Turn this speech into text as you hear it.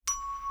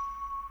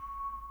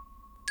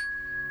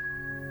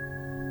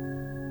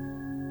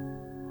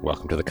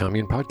Welcome to the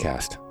Commune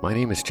Podcast. My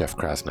name is Jeff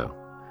Krasno.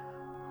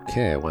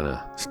 Okay, I want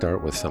to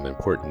start with some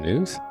important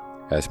news.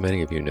 As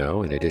many of you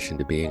know, in addition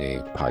to being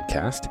a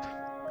podcast,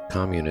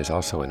 Commune is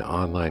also an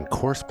online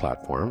course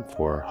platform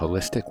for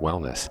holistic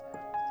wellness.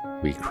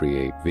 We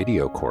create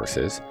video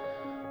courses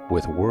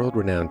with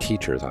world-renowned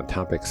teachers on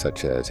topics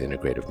such as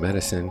integrative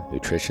medicine,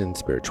 nutrition,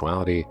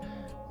 spirituality,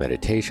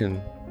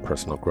 meditation,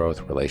 personal growth,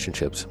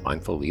 relationships,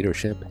 mindful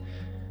leadership,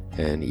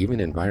 and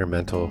even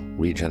environmental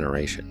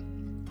regeneration.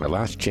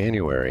 Last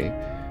January,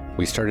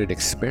 we started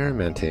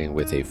experimenting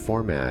with a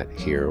format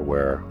here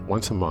where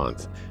once a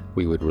month,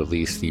 we would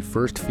release the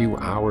first few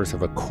hours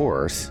of a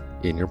course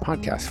in your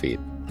podcast feed.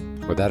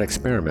 Well, that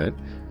experiment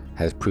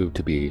has proved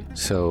to be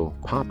so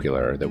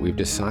popular that we've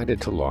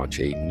decided to launch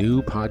a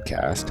new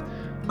podcast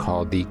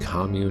called the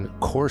Commune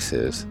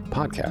Courses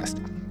Podcast.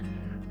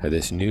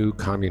 This new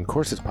Commune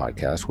Courses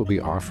Podcast will be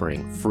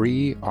offering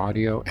free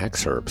audio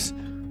excerpts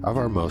of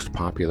our most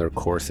popular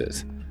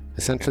courses,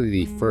 essentially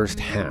the first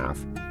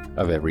half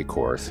of every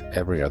course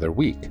every other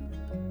week.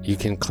 You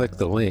can click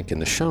the link in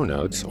the show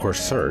notes or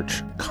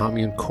search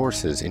Commune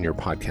Courses in your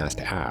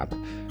podcast app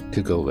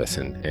to go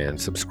listen and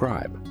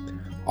subscribe.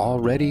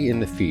 Already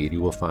in the feed,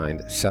 you will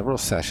find several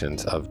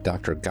sessions of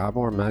Dr.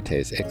 Gabor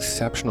Maté's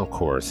exceptional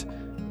course,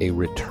 A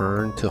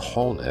Return to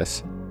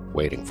Wholeness,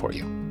 waiting for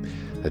you.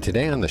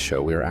 Today on the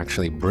show, we are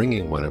actually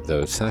bringing one of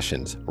those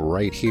sessions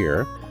right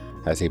here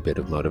as a bit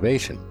of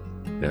motivation.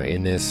 Now,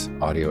 in this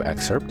audio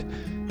excerpt,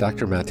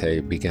 Dr.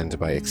 Maté begins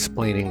by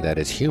explaining that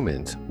as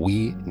humans,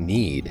 we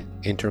need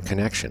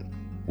interconnection.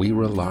 We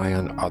rely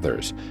on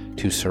others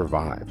to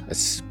survive,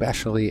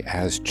 especially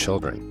as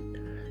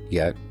children.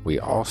 Yet, we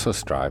also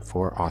strive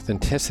for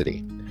authenticity,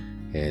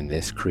 and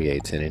this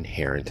creates an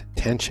inherent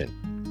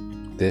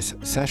tension. This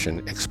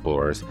session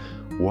explores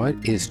what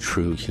is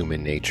true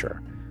human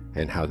nature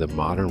and how the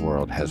modern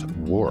world has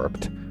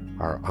warped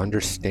our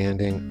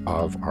understanding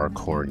of our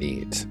core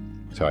needs.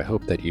 So I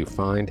hope that you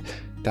find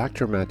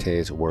Dr.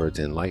 Maté's words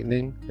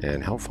enlightening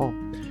and helpful,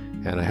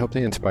 and I hope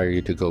they inspire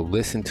you to go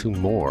listen to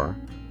more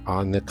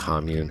on the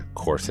Commune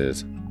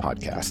Courses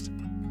Podcast.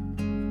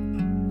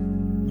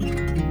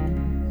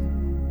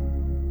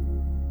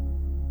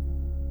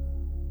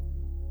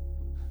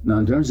 Now,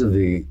 in terms of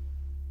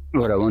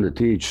what I want to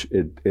teach,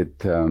 it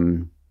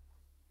can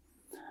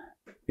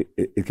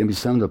be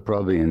summed up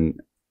probably in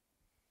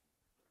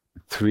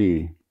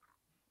three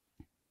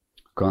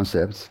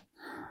concepts.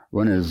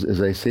 One is,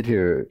 as I sit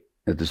here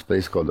at this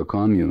place called the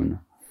Commune,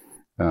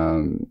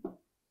 in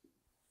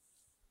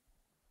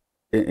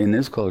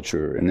this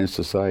culture, in this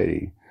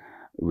society,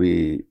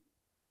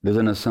 there's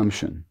an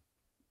assumption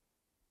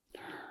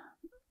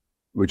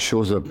which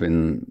shows up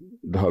in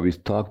how we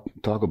talk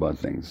about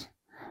things.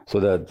 So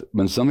that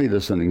when somebody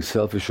does something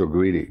selfish or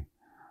greedy,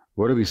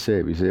 what do we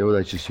say? We say, oh,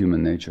 that's just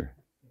human nature.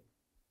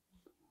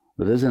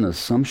 But there's an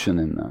assumption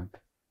in that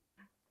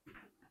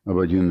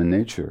about human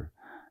nature.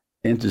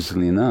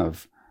 Interestingly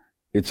enough,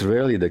 it's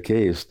rarely the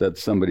case that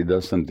somebody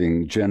does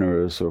something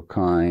generous or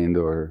kind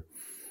or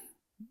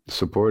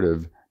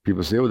supportive.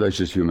 People say, oh, that's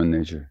just human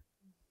nature.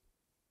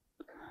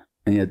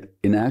 And yet,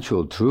 in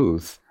actual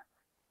truth,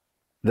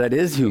 that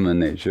is human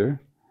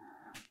nature,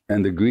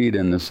 and the greed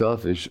and the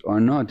selfish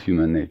are not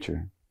human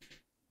nature.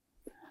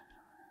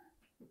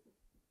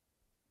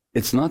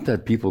 It's not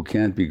that people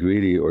can't be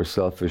greedy or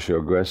selfish or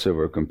aggressive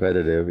or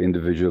competitive,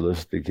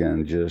 individualistic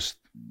and just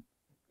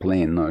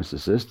plain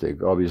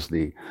narcissistic.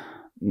 Obviously,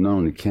 not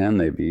only can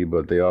they be,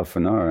 but they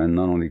often are, and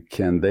not only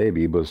can they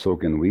be, but so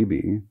can we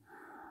be.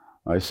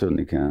 I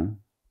certainly can.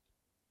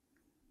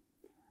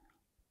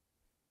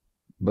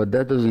 But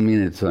that doesn't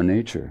mean it's our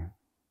nature.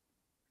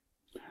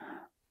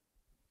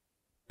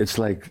 It's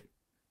like,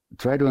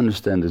 try to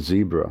understand the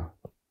zebra.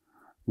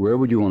 Where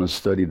would you want to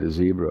study the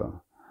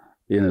zebra?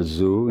 In a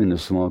zoo, in a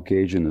small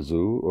cage in a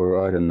zoo,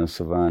 or out in the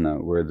savannah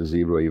where the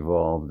zebra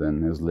evolved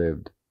and has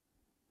lived?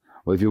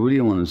 Well, if you really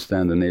want to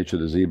understand the nature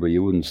of the zebra,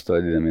 you wouldn't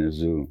study them in a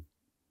zoo.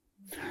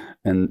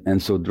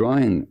 And so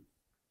drawing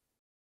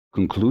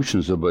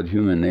conclusions about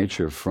human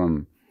nature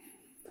from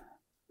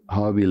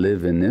how we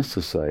live in this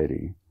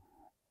society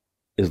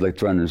is like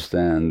trying to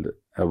understand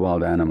a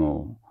wild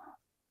animal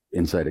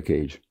inside a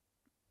cage.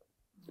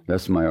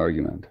 That's my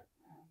argument.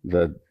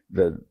 That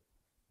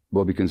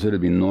what we consider to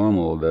be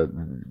normal, that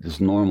this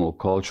normal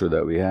culture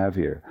that we have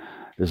here,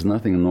 there's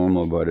nothing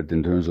normal about it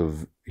in terms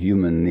of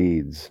human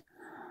needs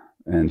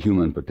and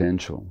human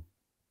potential.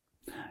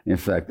 In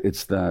fact,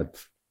 it's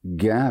that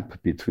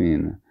gap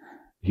between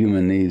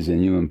human needs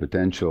and human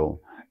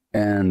potential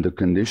and the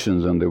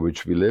conditions under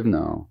which we live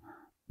now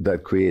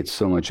that creates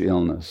so much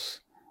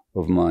illness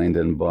of mind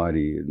and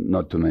body,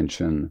 not to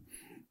mention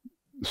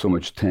so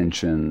much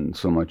tension,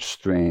 so much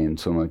strain,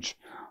 so much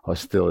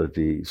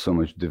hostility, so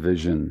much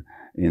division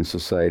in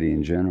society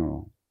in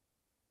general.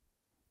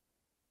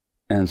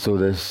 And so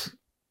this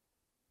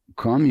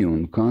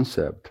commune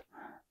concept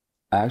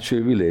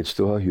actually relates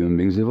to how human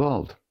beings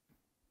evolved.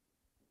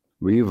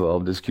 We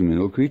evolved as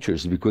communal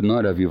creatures. We could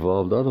not have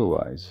evolved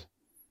otherwise.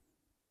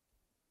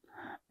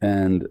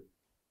 And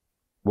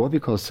what we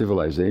call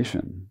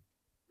civilization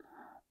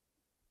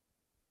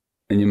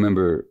And you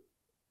remember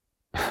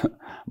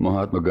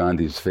Mahatma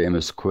Gandhi's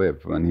famous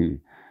quip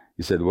when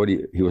he said,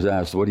 he was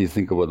asked, what do you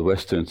think about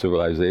Western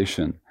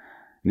civilization?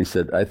 And he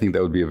said, I think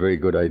that would be a very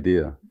good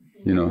idea,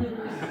 you know.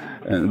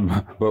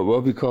 But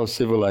what we call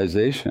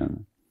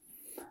civilization,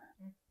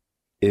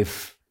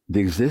 if the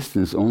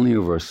existence only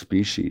of our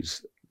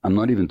species, I'm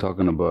not even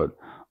talking about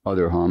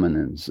other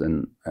hominins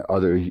and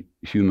other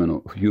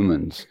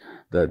humans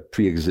that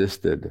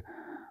pre-existed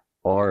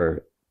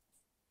our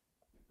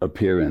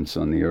appearance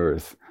on the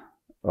earth,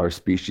 our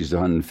species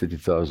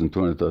 150,000,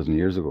 200,000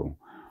 years ago.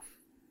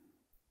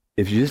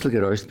 If you just look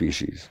at our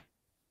species,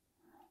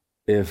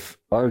 if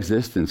our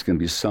existence can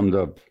be summed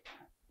up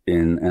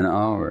in an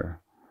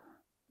hour,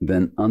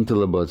 then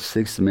until about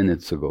 6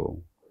 minutes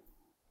ago,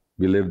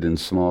 we lived in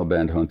small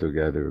band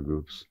hunter-gatherer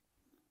groups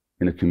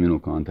in a communal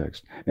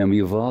context. And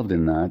we evolved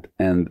in that,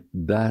 and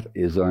that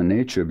is our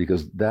nature,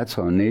 because that's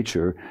how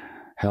nature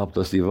helped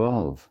us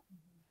evolve.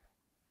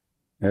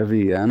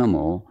 Every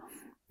animal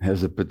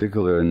has a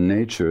particular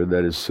nature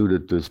that is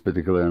suited to its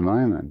particular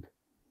environment.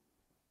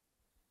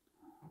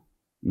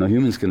 Now,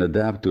 humans can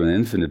adapt to an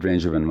infinite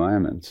range of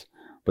environments,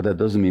 but that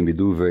doesn't mean we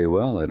do very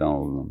well at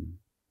all of them.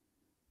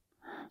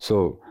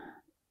 So,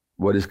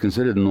 what is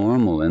considered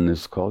normal in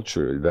this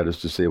culture, that is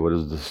to say, what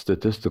is the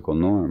statistical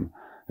norm,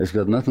 has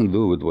got nothing to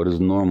do with what is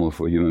normal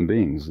for human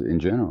beings in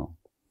general.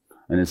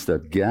 And it's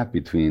that gap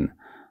between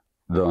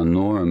the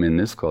norm in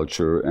this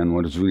culture and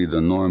what is really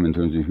the norm in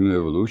terms of human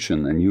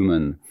evolution and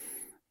human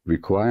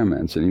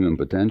requirements and human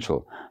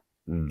potential,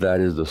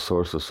 that is the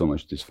source of so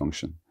much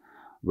dysfunction,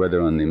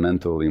 whether on the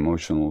mental,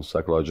 emotional,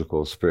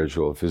 psychological,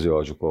 spiritual,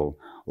 physiological,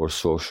 or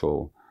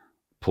social,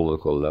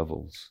 political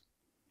levels.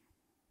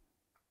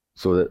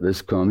 So that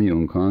this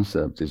commune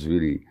concept is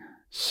really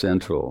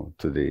central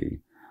to the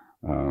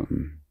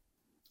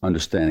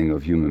understanding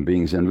of human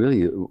beings, and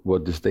really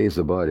what this day is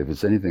about. If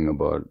it's anything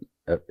about,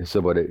 if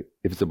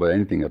it's about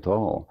anything at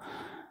all,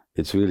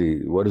 it's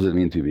really, what does it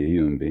mean to be a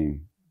human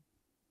being?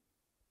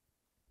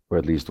 Or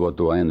at least, what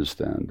do I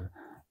understand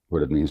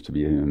what it means to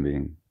be a human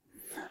being?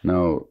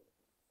 Now,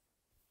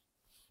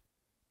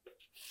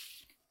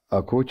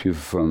 I'll quote you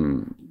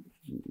from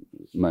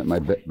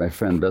my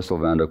friend Bessel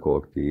van der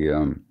Kolk,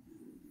 the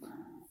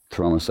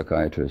trauma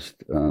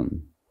psychiatrist.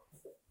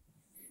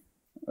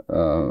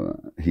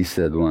 He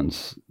said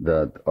once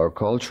that our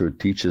culture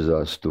teaches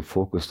us to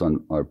focus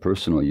on our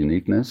personal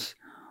uniqueness,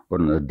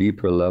 but on a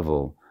deeper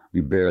level,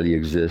 we barely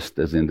exist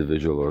as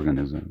individual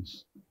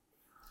organisms.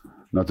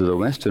 Now, to the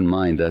Western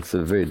mind, that's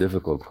a very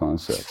difficult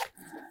concept.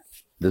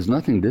 There's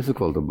nothing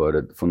difficult about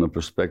it from the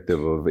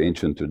perspective of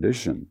ancient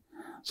tradition.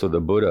 So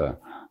the Buddha,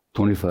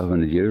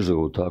 2,500 years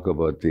ago, talked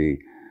about the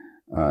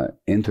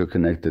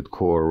interconnected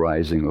core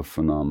rising of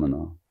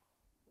phenomena.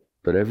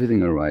 But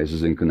everything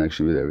arises in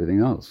connection with everything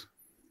else.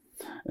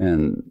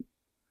 And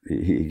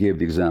he gave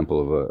the example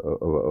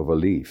of a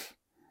leaf.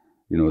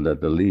 You know, that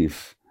the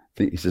leaf,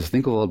 he says,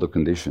 think of all the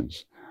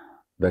conditions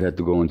that had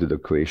to go into the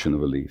creation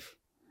of a leaf.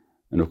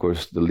 And of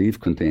course, the leaf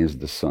contains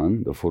the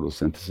sun, the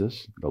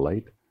photosynthesis, the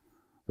light.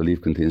 The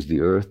leaf contains the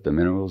earth, the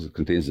minerals. It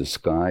contains the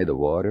sky, the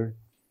water.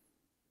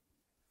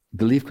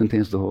 The leaf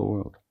contains the whole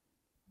world.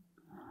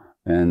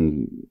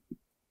 And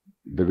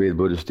the great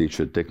Buddhist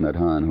teacher, Thich Nhat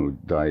Hanh, who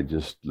died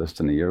just less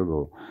than a year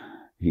ago,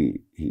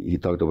 he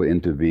talked about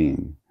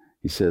interbeing.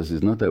 He says,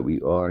 it's not that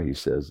we are, he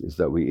says, it's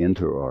that we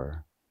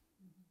inter-are.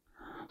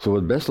 So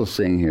what Bessel's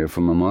saying here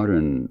from a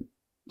modern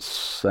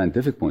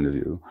scientific point of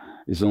view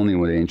is only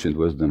what ancient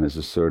wisdom has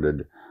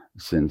asserted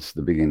since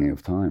the beginning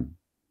of time.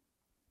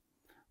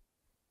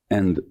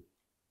 And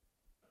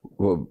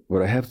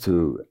what I have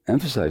to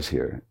emphasize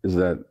here is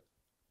that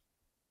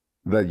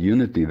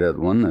unity, that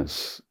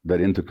oneness,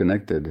 that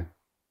interconnected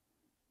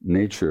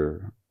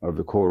nature of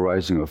the core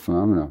rising of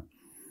phenomena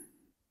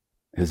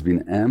has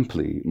been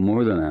amply,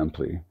 more than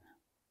amply,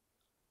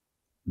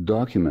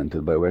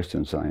 documented by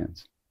Western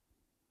science.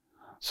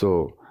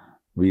 So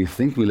we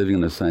think we're living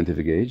in a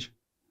scientific age,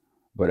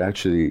 but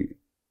actually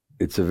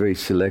it's a very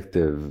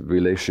selective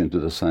relation to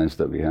the science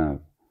that we have.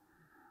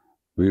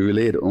 We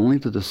relate only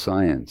to the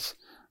science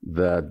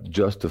that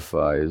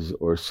justifies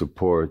or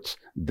supports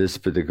this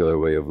particular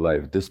way of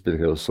life, this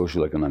particular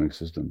social economic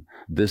system,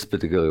 this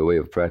particular way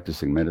of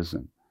practicing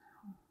medicine.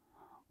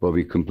 But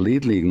we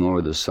completely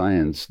ignore the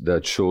science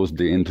that shows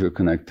the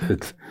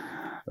interconnected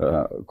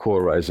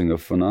core rising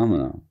of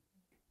phenomena.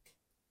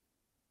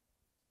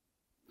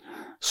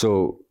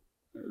 So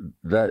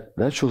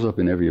that shows up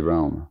in every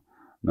realm.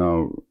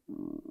 Now,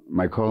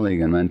 my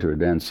colleague and mentor,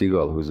 Dan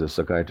Siegel, who's a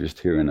psychiatrist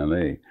here in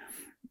LA,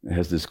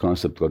 has this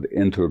concept called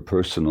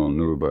interpersonal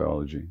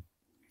neurobiology,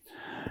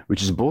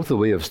 which is both a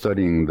way of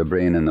studying the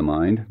brain and the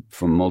mind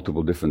from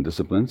multiple different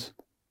disciplines,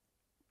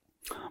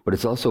 but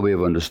it's also a way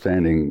of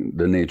understanding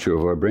the nature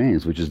of our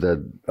brains, which is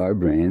that our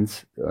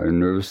brains, our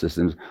nervous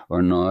systems,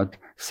 are not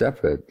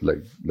separate,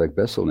 like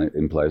Bessel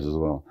implies as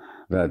well.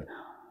 That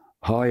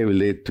how I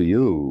relate to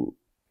you,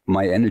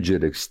 my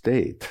energetic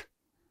state,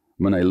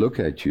 when I look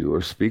at you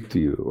or speak to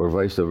you or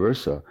vice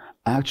versa,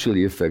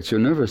 actually affects your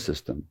nervous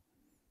system.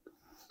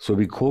 So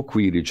we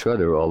co-create each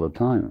other all the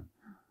time.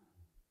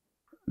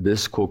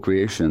 this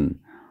co-creation,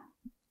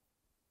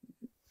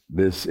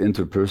 this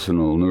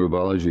interpersonal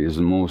neurobiology is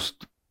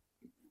most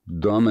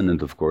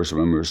dominant, of course,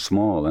 when we're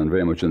small and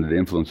very much under the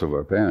influence of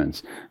our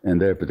parents and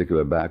their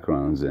particular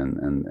backgrounds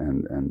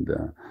and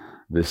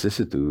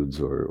vicissitudes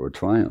or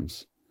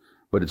triumphs.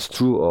 But it's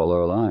true all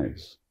our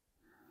lives.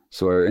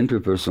 So our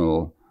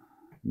interpersonal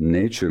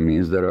nature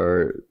means that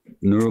our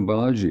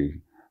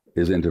neurobiology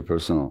is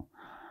interpersonal.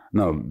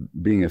 Now,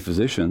 being a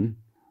physician,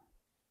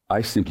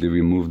 I simply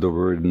remove the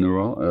word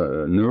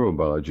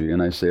neurobiology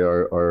and I say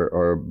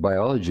our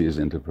biology is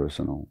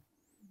interpersonal.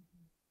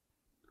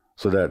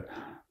 So that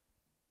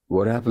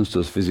what happens to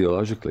us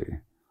physiologically,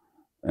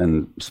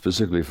 and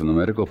specifically from the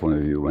medical point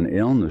of view, when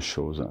illness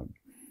shows up,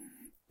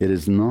 it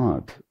is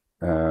not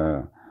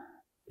a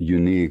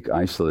unique,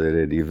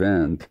 isolated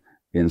event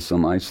in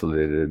some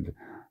isolated,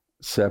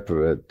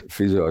 separate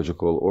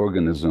physiological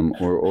organism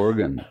or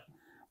organ,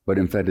 but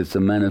in fact it's a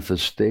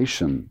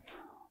manifestation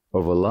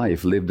of a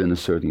life lived in a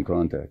certain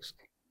context.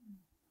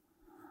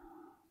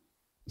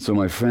 So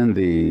my friend,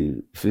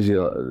 the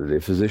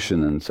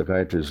physician and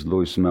psychiatrist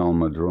Luis Mel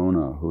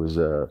Madrona, who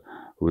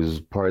is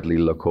partly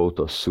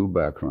Lakota Sioux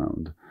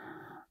background,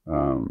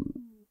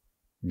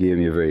 gave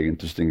me a very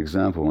interesting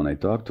example when I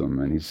talked to him.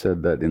 And he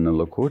said that in the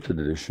Lakota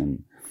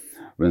tradition,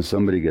 when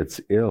somebody gets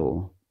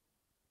ill,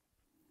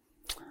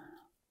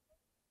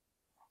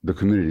 the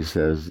community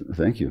says,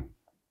 thank you.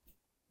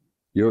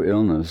 Your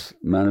illness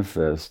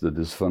manifests the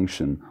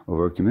dysfunction of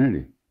our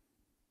community.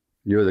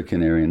 You're the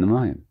canary in the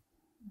mine.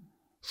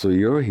 So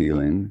your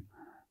healing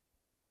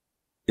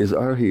is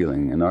our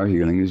healing, and our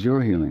healing is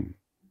your healing.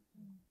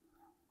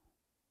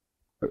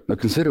 Now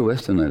consider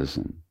Western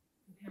medicine.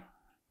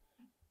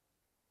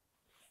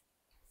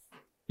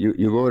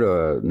 You go to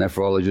a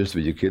nephrologist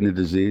with your kidney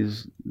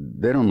disease,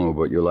 they don't know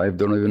about your life,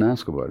 they don't even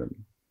ask about it.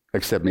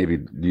 Except maybe,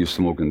 do you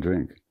smoke and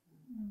drink?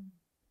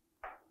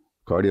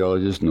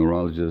 Cardiologist,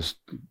 neurologist,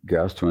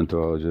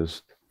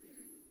 gastroenterologist,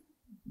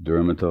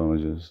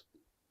 dermatologist.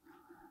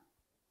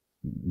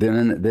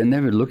 They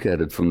never look at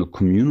it from the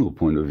communal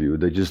point of view.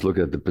 They just look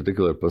at the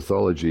particular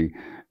pathology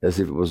as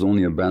if it was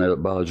only a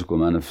biological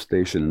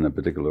manifestation in a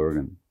particular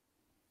organ.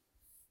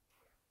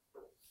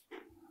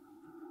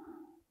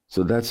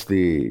 So that's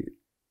the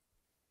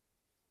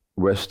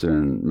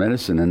Western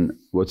medicine. And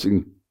what's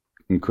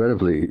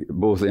incredibly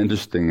both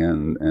interesting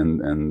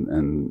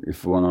and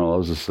if one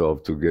allows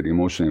itself to get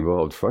emotionally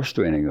involved,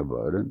 frustrating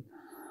about it,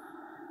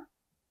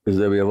 is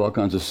that we have all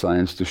kinds of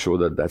science to show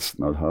that that's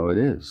not how it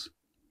is.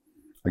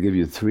 I'll give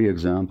you 3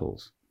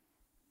 examples.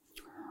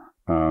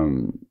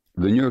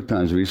 The New York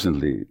Times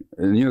recently,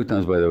 the New York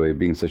Times, by the way,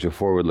 being such a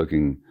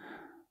forward-looking,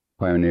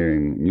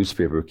 pioneering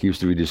newspaper,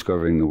 keeps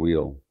rediscovering the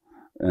wheel.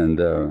 And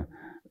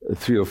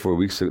 3 or 4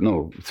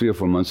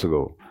 months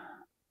ago,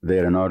 they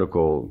had an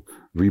article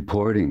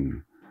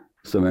reporting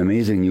some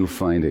amazing new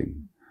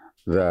finding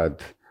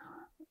that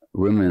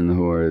women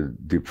who are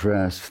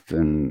depressed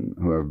and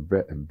who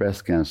have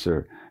breast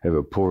cancer have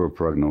a poorer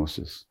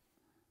prognosis.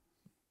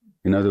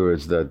 In other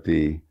words, that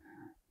the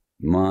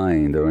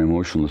mind or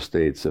emotional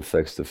states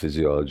affects the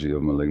physiology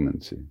of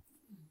malignancy.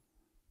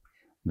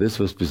 This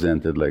was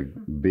presented like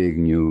big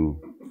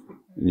new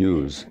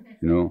news,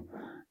 you know.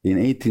 In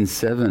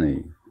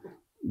 1870,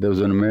 there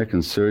was an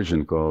American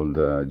surgeon called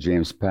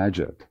James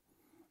Paget,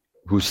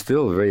 who's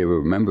still very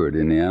remembered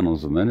in the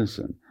annals of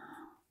medicine,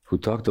 who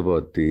talked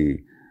about the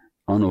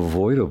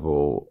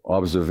unavoidable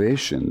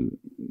observation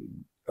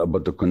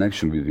about the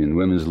connection between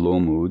women's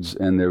low moods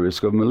and their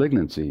risk of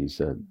malignancy, he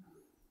said.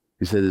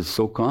 He said, it's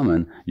so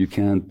common, you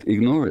can't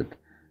ignore it.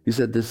 He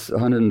said this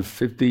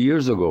 150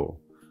 years ago.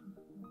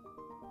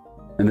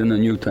 And then the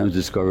New York Times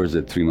discovers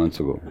it 3 months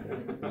ago.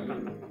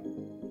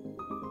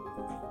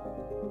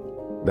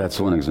 That's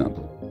one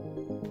example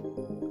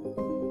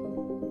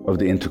of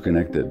the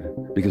interconnected.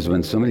 Because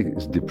when somebody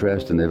is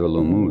depressed and they have a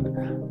low mood,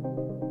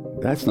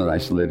 that's not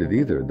isolated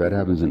either. That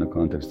happens in a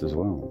context as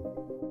well.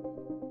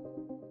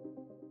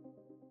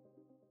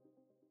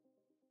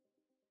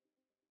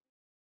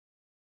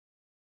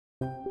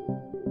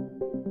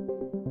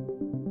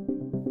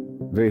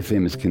 Very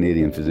famous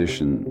Canadian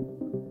physician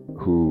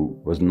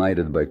who was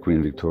knighted by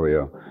Queen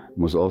Victoria,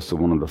 was also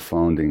one of the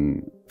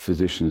founding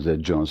physicians at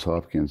Johns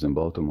Hopkins in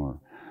Baltimore,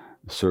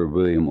 Sir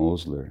William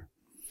Osler.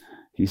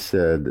 He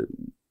said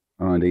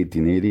around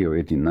 1880 or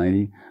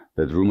 1890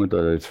 that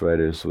rheumatoid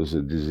arthritis was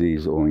a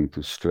disease owing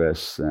to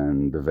stress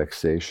and the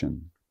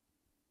vexation.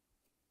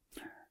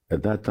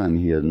 At that time,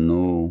 he had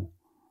no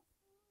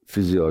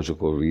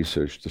physiological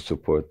research to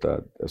support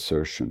that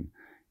assertion.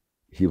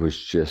 He was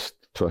just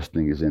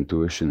trusting his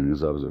intuition and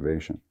his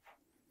observation.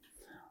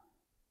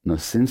 Now,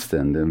 since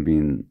then, there have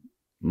been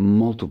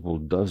multiple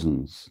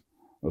dozens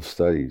of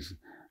studies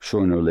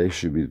showing a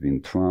relationship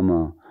between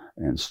trauma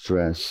and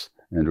stress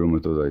and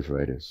rheumatoid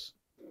arthritis.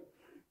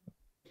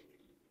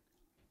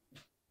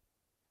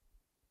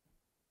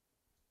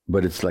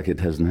 But it's like it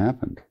hasn't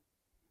happened.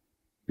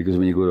 Because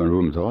when you go to a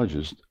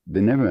rheumatologist,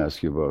 they never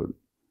ask you about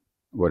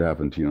what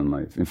happened to you in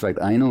life. In fact,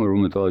 I know a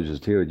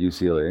rheumatologist here at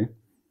UCLA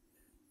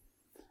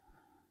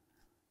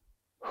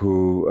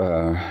who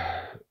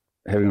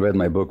having read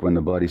my book, When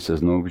the Body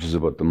Says No, which is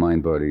about the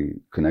mind-body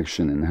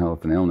connection in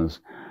health and illness,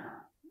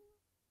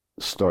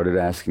 started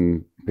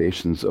asking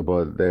patients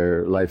about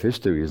their life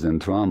histories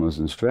and traumas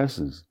and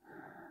stresses.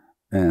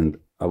 And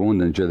I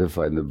won't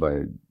identify them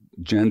by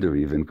gender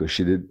even, because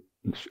she did.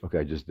 Okay,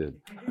 I just did.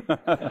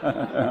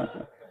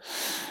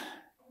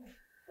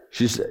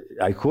 She said,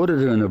 I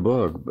quoted her in the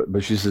book,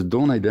 but she said,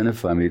 don't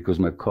identify me because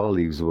my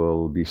colleagues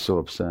will be so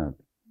upset.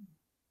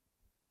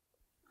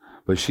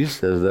 But she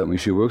says that when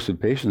she works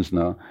with patients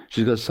now,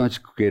 she's got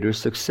such greater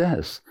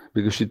success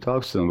because she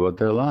talks to them about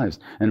their lives.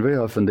 And very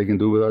often they can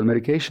do it without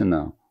medication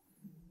now.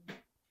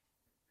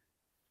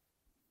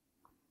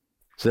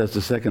 So that's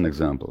the second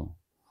example.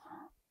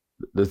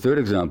 The third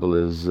example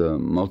is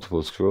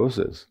multiple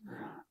sclerosis.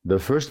 The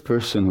first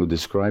person who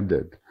described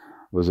it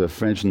was a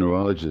French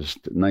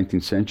neurologist,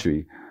 19th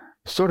century,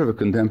 sort of a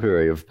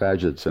contemporary of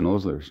Paget's and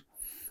Osler's.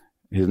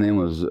 His name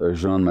was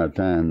Jean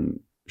Martin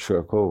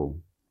Charcot.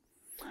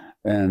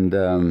 And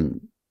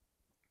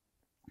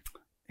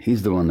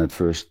he's the one that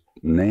first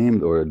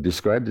named or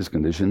described this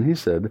condition. He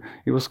said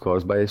it was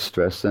caused by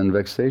stress and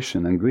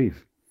vexation and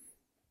grief.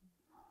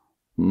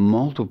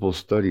 Multiple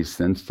studies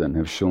since then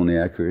have shown the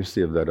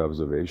accuracy of that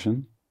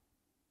observation.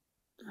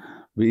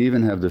 We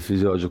even have the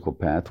physiological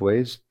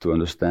pathways to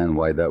understand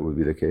why that would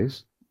be the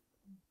case.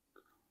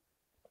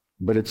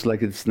 But it's like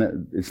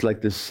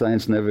this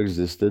science never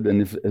existed,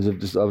 and as if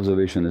this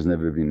observation has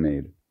never been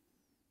made.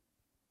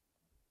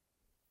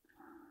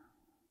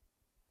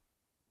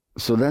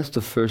 So that's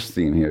the first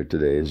theme here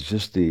today, is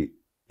just the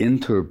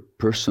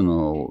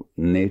interpersonal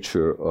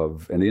nature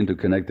of, and the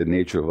interconnected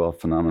nature of all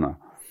phenomena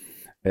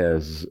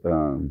as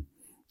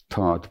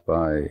taught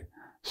by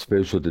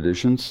spiritual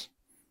traditions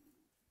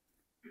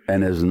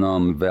and as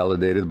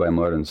non-validated by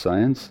modern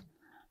science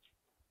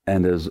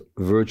and as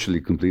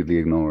virtually completely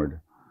ignored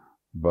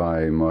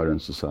by modern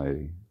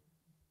society.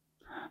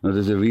 Now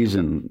there's a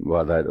reason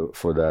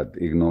for that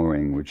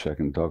ignoring, which I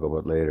can talk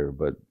about later,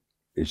 but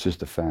it's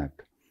just a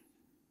fact.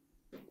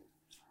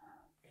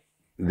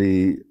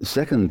 The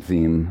second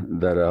theme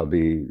that I'll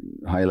be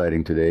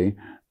highlighting today,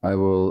 I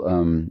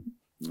will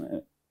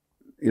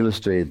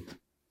illustrate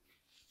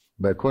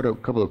by quite a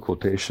couple of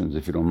quotations,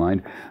 if you don't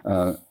mind.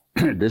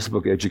 This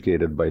book,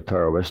 Educated by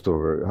Tara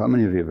Westover, how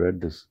many of you have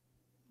read this?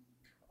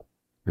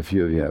 A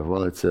few of you have.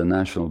 Well, it's a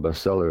national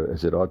bestseller,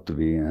 as it ought to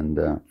be, and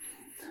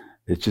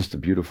it's just a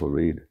beautiful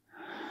read.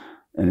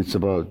 And it's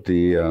about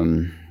the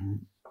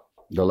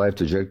life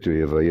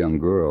trajectory of a young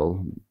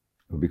girl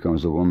who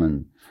becomes a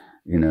woman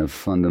in a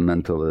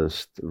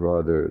fundamentalist,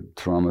 rather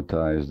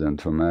traumatized and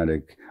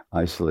traumatic,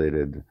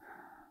 isolated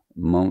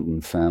mountain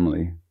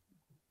family,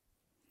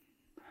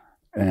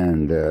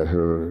 and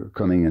her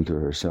coming into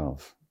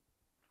herself.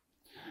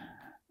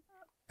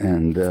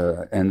 And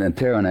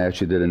Tara and I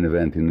actually did an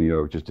event in New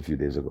York just a few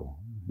days ago.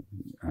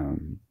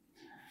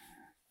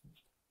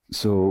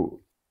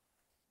 So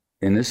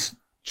in this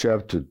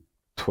chapter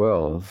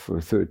 12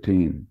 or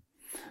 13,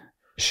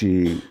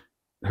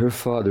 her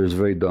father is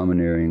very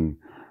domineering,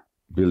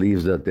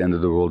 believes that the end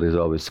of the world is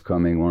always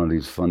coming, one of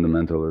these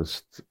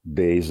fundamentalist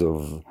days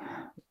of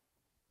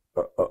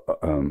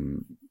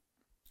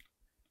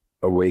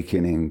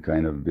awakening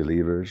kind of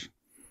believers,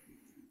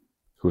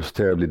 who's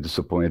terribly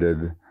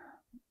disappointed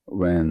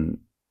when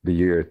the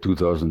year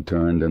 2000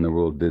 turned and the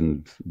world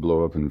didn't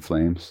blow up in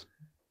flames.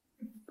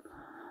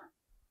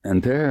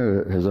 And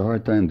Tara has a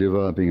hard time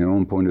developing her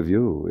own point of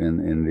view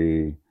in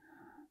the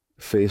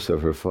face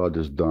of her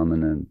father's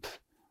dominant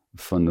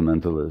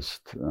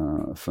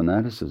fundamentalist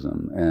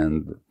fanaticism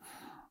and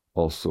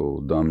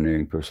also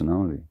domineering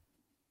personality.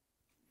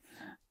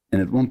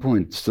 And at one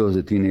point, still as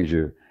a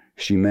teenager,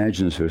 she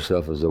imagines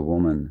herself as a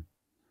woman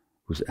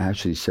who's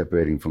actually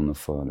separating from the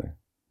father.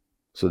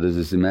 So there's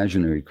this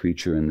imaginary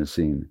creature in the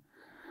scene.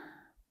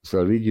 So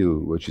I'll read you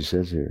what she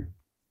says here.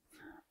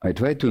 I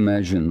tried to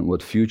imagine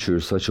what future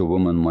such a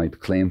woman might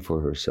claim for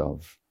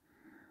herself.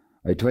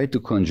 I tried to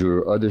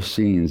conjure other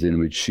scenes in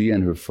which she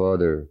and her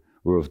father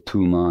were of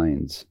two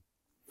minds,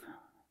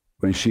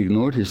 when she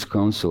ignored his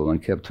counsel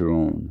and kept her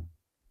own.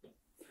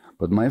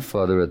 But my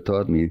father had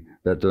taught me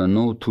that there are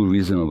no two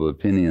reasonable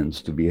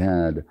opinions to be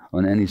had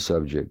on any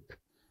subject.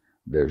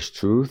 There's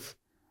truth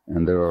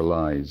and there are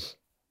lies.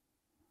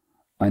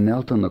 I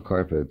knelt on the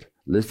carpet,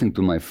 listening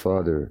to my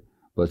father,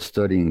 but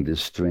studying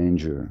this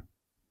stranger,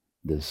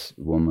 this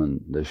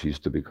woman that she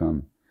used to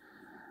become,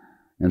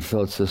 and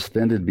felt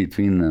suspended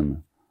between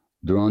them,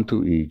 drawn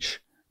to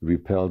each,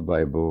 repelled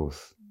by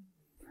both.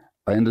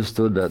 I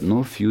understood that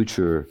no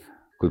future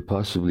could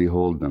possibly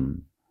hold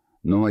them.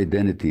 No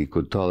identity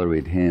could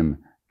tolerate him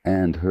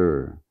and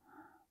her.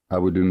 I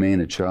would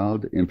remain a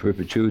child in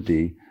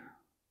perpetuity,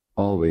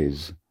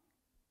 always,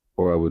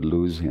 or I would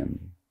lose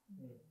him.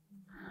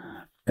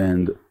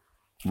 And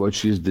what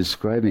she's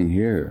describing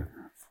here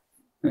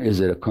is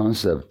a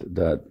concept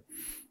that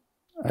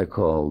I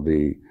call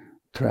the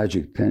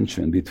tragic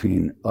tension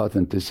between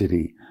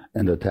authenticity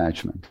and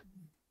attachment.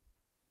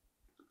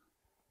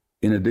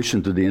 In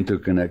addition to the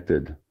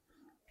interconnected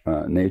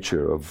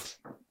nature of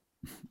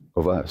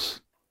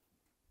us.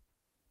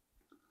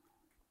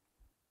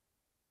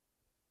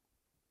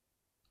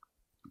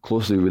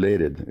 closely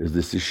related is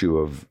this issue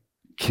of,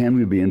 can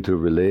we be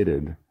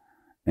interrelated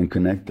and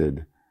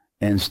connected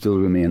and still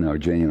remain our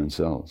genuine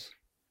selves?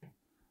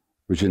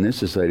 Which in this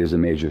society is a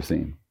major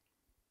theme.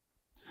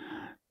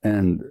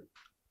 And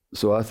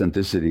so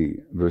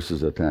authenticity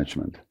versus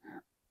attachment.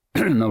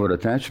 Now what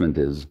attachment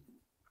is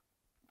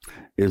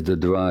the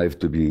drive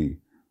to be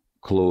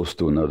close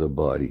to another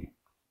body.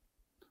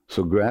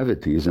 So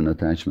gravity is an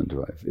attachment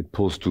drive. It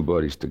pulls two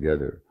bodies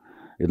together.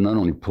 It not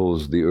only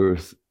pulls the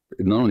earth,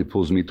 it not only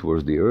pulls me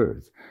towards the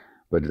earth,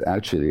 but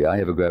actually I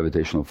have a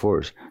gravitational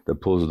force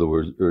that pulls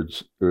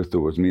the earth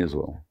towards me as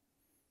well.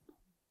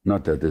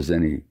 Not that there's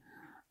any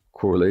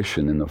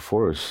correlation in the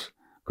force,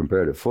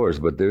 comparative force,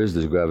 but there is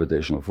this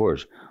gravitational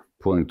force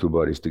pulling two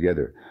bodies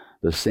together.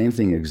 The same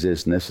thing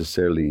exists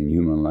necessarily in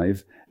human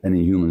life and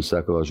in human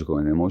psychological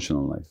and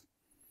emotional life.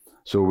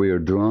 So we are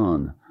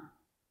drawn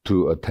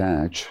to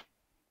attach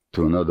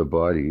to another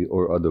body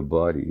or other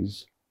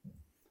bodies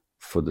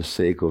for the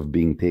sake of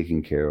being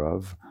taken care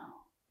of,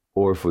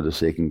 or for the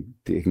sake of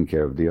taking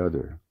care of the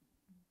other,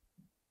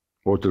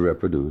 or to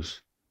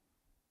reproduce,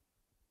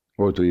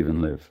 or to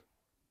even live.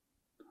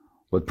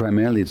 But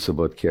primarily it's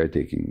about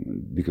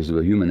caretaking, because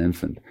the human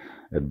infant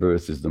at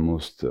birth is the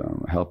most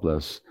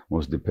helpless,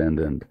 most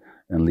dependent,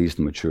 and least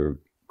mature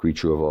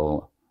creature of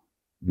all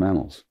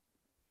mammals.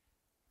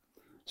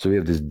 So we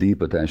have this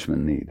deep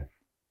attachment need.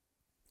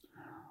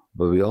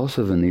 But we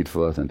also have a need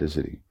for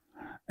authenticity.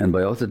 And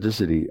by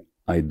authenticity,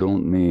 I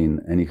don't mean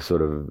any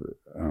sort of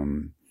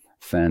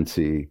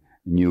fancy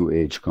new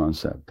age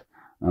concept.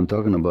 I'm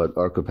talking about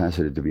our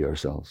capacity to be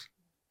ourselves.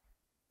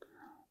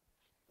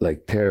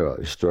 Like Tara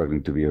is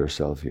struggling to be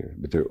herself here,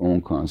 with her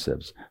own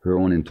concepts, her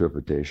own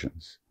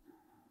interpretations,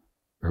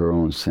 her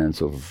own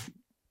sense of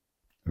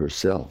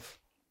herself.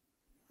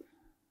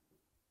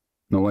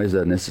 Now, why is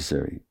that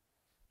necessary?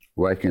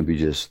 Why can't we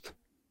just...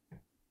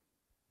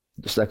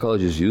 The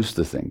psychologists used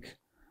to think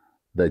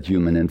that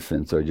human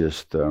infants are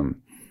just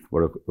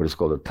what is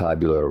called a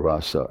tabula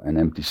rasa, an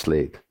empty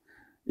slate.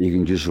 You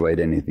can just write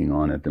anything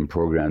on it and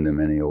program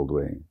them any old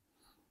way.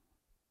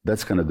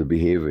 That's kind of the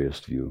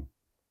behaviorist view,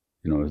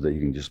 is that you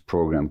can just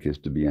program kids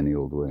to be any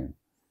old way.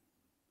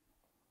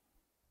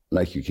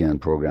 Like you can't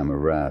program a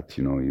rat,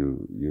 you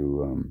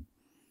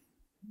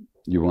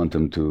want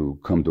them to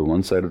come to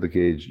one side of the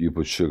cage, you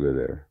put sugar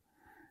there.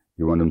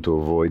 You want them to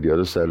avoid the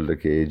other side of the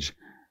cage,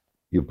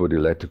 you put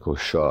electrical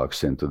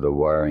shocks into the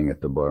wiring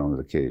at the bottom of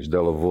the cage.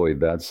 They'll avoid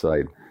that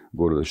side,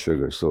 go to the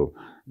sugar. So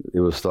it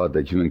was thought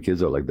that human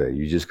kids are like that.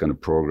 You just kind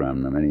of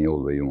program them any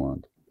old way you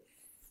want.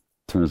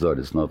 Turns out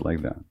it's not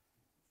like that.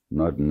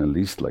 Not in the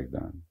least like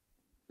that.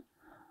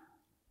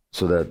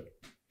 So that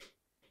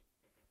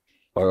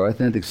our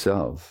authentic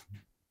self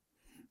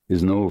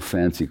is no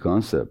fancy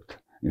concept.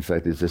 In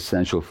fact, it's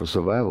essential for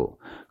survival.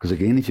 Because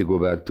again, if you go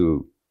back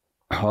to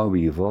how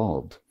we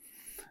evolved,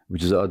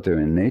 which is out there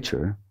in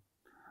nature,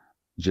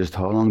 just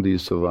how long do you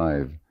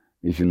survive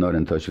if you're not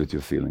in touch with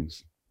your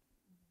feelings?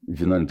 If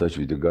you're not in touch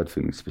with your gut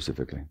feelings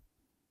specifically.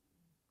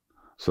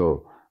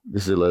 So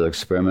this is a little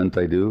experiment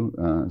I do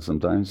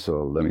sometimes,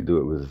 so let me do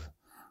it with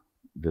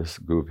this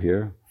group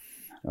here.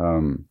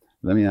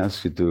 Let me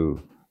ask you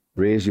to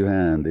raise your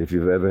hand if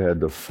you've ever had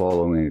the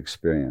following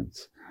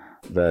experience,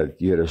 that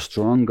you had a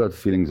strong gut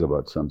feelings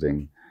about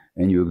something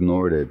and you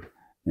ignored it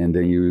and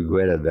then you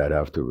regretted that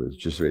afterwards.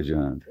 Just raise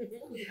your hand.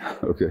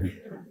 Okay.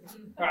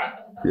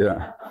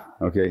 Yeah.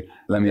 Okay.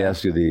 Let me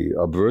ask you the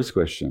obverse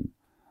question.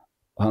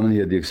 How many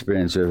had the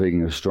experience of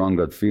having a strong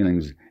gut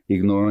feelings,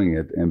 ignoring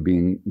it, and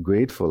being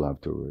grateful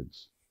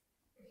afterwards?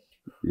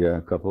 Yeah,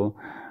 a couple.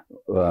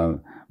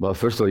 Well,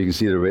 first of all, you can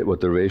see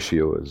what the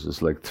ratio is.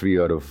 It's like 3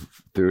 out of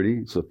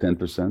 30, so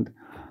 10%.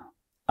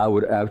 I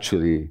would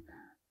actually,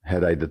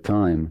 had I the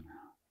time,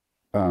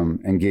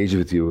 engage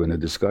with you in a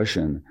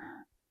discussion,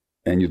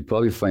 and you'd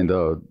probably find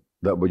out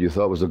that what you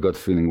thought was a gut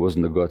feeling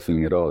wasn't a gut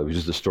feeling at all. It was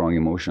just a strong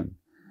emotion.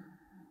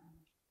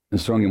 And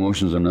strong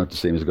emotions are not the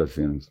same as gut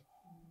feelings.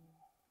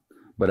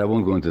 But I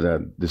won't go into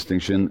that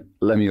distinction.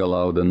 Let me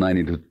allow the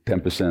 90 to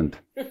 10%.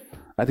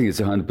 I think it's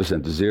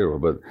 100% to 0,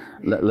 but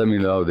let me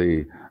allow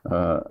the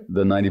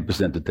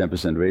 90% to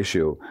 10%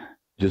 ratio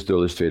just to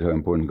illustrate how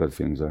important gut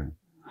feelings are.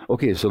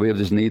 Okay, so we have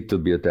this need to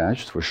be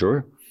attached, for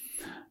sure.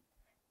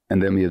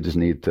 And then we have this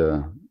need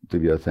to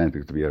be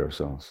authentic, to be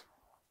ourselves.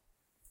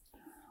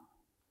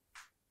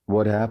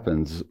 What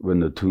happens when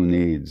the two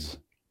needs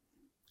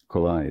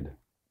collide?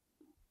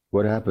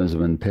 What happens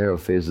when Tara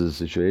faces a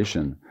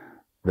situation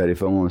that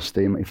if I want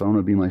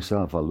to be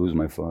myself, I'll lose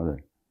my father?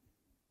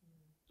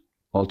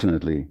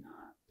 Alternately,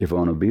 if I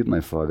want to be with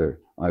my father,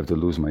 I have to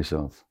lose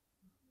myself.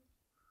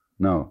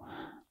 Now,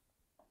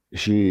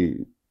 she,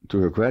 to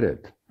her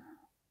credit,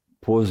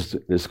 posed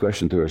this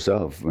question to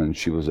herself when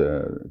she was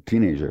a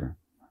teenager,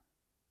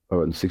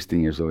 or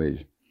 16 years of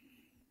age.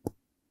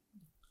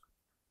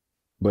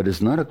 But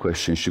it's not a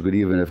question she could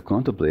even have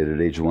contemplated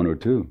at age 1 or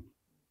 2,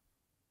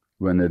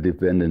 when the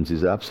dependence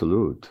is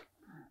absolute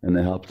and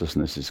the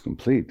helplessness is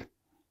complete.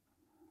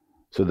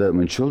 So that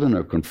when children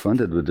are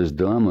confronted with this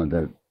dilemma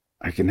that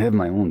I can have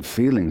my own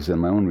feelings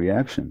and my own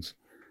reactions,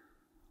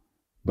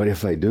 But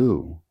if I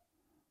do,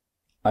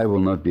 I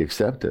will not be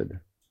accepted.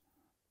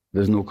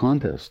 There's no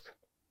contest.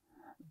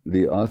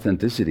 The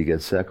authenticity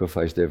gets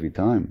sacrificed every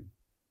time.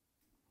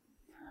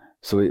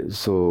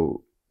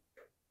 So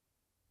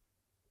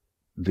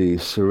the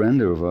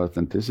surrender of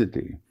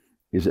authenticity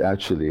is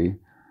actually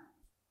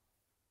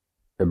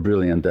a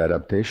brilliant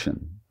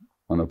adaptation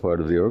on the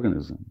part of the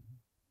organism.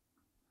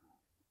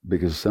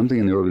 Because something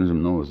in the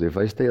organism knows, if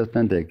I stay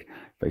authentic,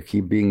 if I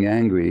keep being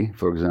angry,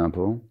 for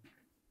example,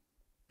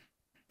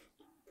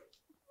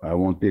 I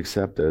won't be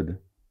accepted.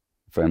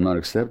 If I'm not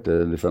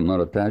accepted, if I'm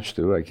not attached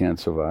to, I can't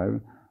survive.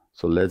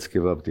 So let's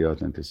give up the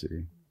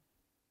authenticity.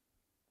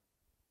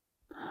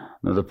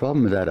 Now the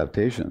problem with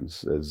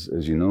adaptations,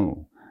 as you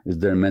know, is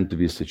they're meant to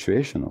be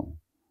situational.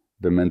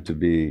 They're meant to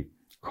be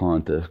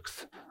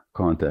context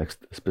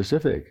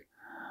specific,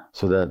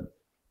 so that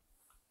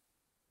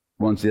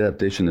once the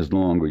adaptation is no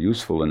longer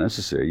useful or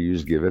necessary, you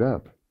just give it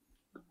up.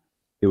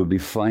 It would be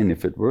fine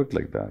if it worked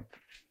like that.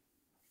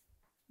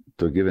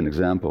 To give an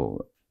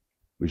example,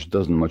 which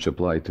doesn't much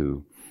apply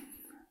to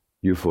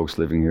you folks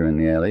living here in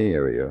the LA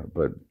area,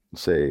 but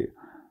say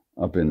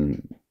up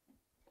in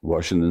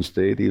Washington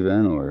State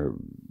even, or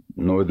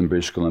northern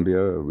British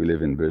Columbia, we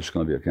live in British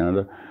Columbia,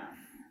 Canada,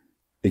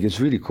 it gets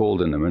really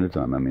cold in the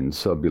wintertime. I mean,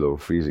 below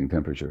freezing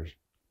temperatures.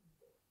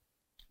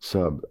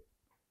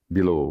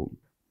 Below,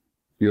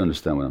 you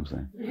understand what I'm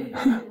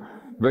saying.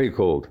 Very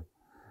cold.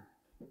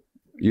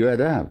 You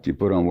adapt, you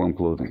put on warm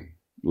clothing,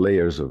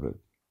 layers of it.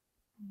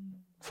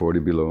 40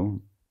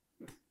 below,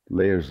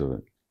 layers of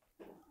it.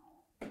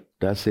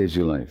 That saves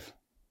your life.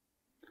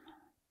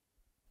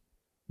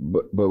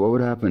 But what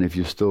would happen if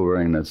you're still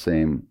wearing that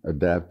same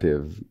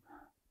adaptive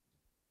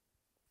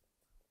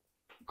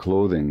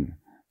clothing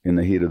in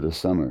the heat of the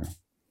summer?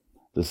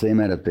 The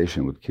same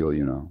adaptation would kill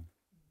you now.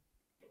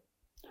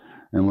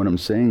 And what I'm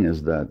saying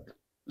is that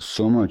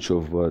so much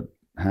of what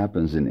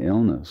happens in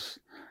illness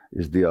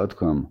is the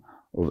outcome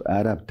of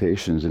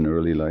adaptations in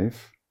early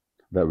life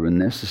that were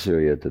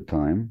necessary at the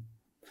time.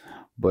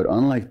 But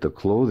unlike the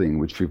clothing,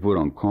 which we put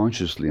on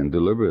consciously and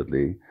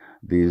deliberately,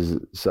 these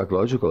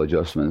psychological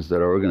adjustments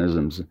that our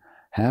organisms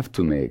have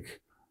to make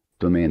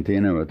to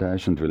maintain our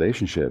attachment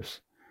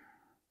relationships,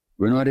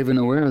 we're not even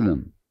aware of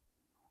them.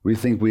 We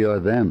think we are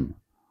them.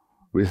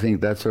 We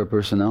think that's our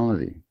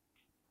personality.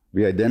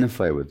 We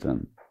identify with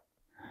them.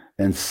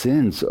 And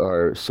since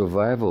our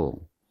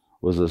survival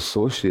was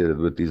associated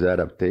with these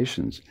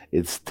adaptations,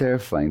 it's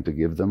terrifying to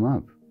give them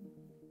up.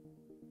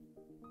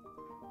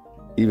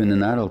 Even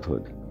in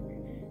adulthood,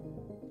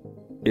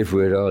 if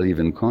we're at all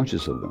even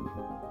conscious of them.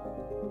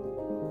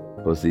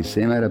 Because these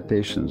same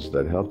adaptations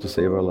that help to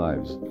save our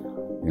lives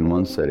in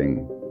one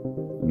setting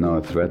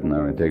now threaten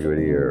our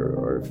integrity or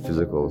our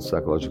physical,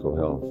 psychological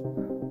health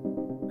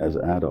as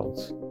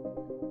adults.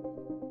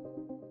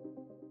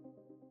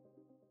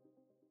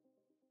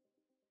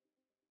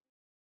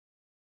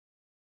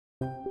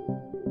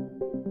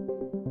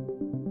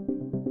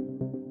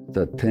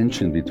 That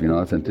tension between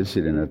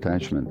authenticity and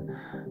attachment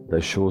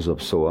that shows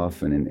up so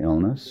often in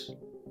illness.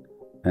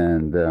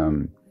 And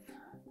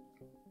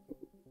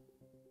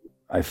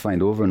I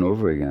find over and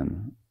over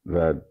again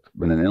that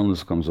when an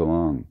illness comes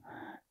along,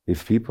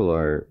 if people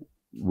are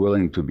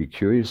willing to be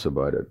curious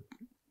about it,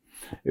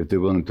 if they're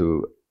willing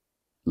to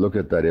look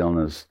at that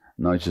illness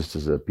not just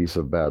as a piece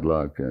of bad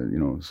luck,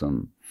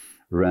 some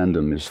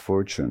random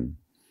misfortune,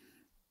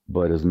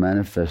 but as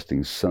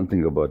manifesting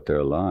something about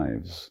their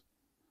lives,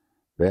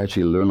 they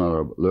actually learn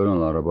a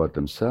lot about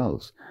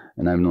themselves.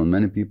 And I've known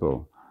many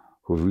people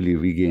who've really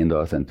regained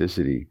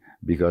authenticity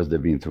because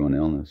they've been through an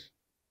illness.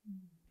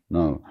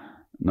 No,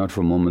 not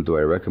for a moment do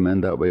I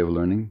recommend that way of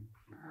learning.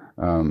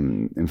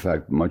 In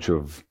fact, much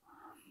of,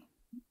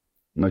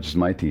 not just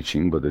my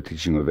teaching, but the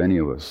teaching of any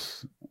of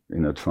us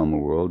in a trauma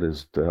world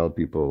is to help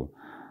people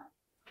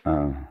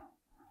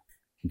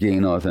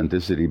gain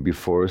authenticity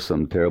before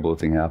some terrible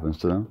thing happens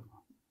to them.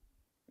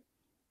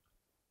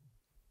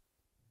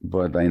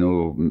 But I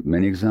know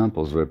many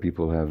examples where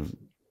people have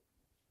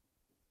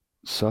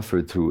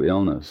suffered through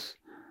illness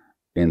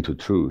into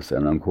truth.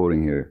 And I'm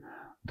quoting here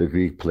the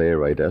Greek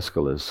playwright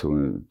Aeschylus,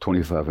 who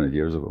 2,500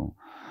 years ago,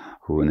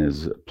 who in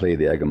his play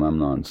The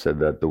Agamemnon said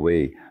that the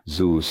way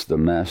Zeus, the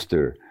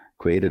master,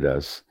 created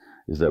us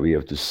is that we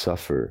have to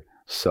suffer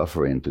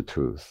into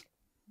truth.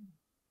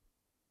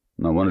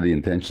 Now, one of the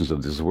intentions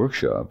of this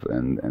workshop,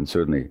 and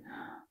certainly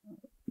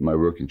my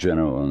work in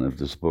general and of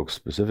this book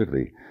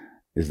specifically,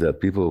 is that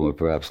people will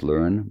perhaps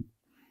learn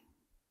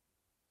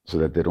so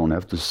that they don't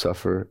have to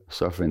suffer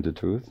into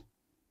truth.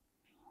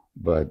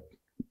 But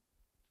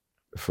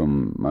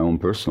from my own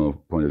personal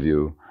point of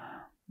view,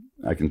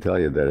 I can tell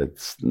you that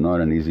it's not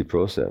an easy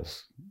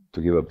process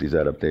to give up these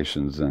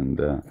adaptations, and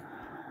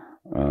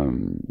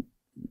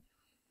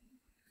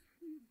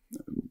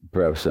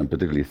perhaps I'm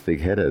particularly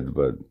thick-headed,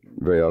 but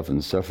very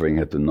often suffering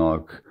had to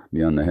knock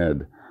me on the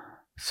head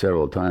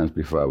several times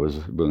before I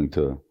was willing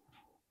to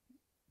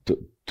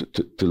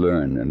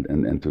learn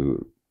and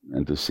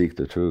to seek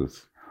the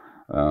truth.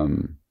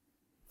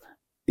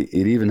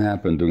 It even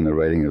happened during the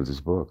writing of this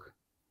book.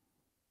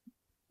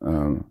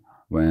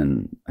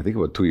 when, I think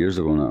about 2 years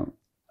ago now,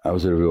 I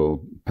was in a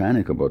real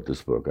panic about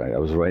this book. I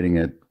was writing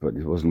it, but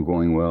it wasn't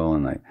going well,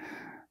 and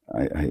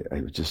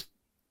I just,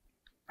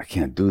 I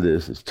can't do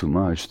this, it's too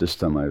much. This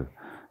time I've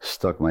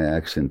stuck my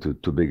axe into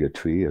too big a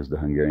tree, as the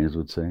Hungarians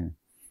would say.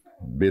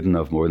 Bitten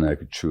off more than I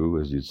could chew,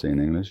 as you'd say in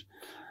English.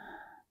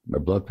 My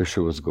blood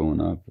pressure was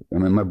going up. I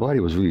mean, my body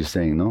was really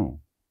saying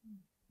no.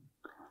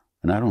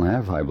 And I don't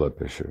have high blood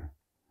pressure,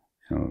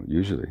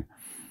 usually.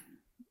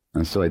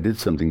 And so I did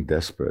something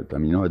desperate. I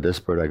mean, you know how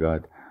desperate I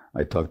got?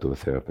 I talked to a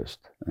therapist.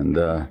 And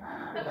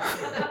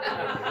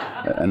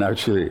and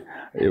actually,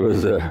 it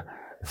was a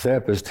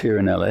therapist here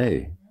in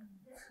LA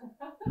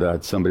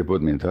that somebody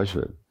put me in touch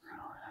with.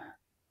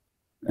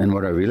 And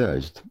what I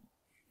realized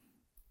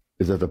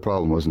is that the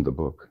problem wasn't the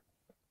book.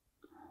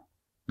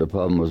 The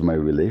problem was my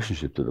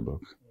relationship to the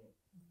book.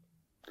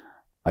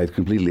 I'd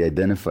completely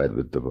identified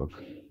with the book.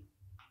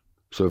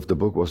 So if the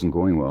book wasn't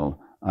going well,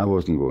 I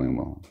wasn't going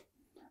well.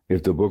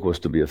 If the book was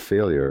to be a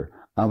failure,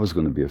 I was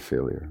going to be a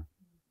failure.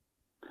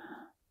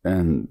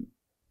 And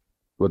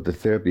what the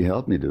therapy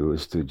helped me do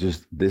is to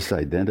just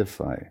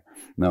disidentify.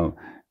 Now,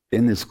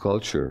 in this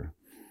culture,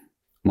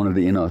 one of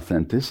the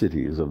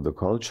inauthenticities of the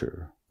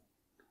culture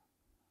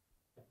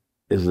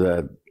is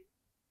that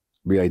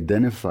we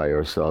identify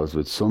ourselves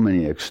with so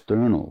many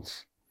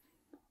externals.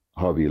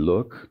 How we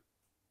look,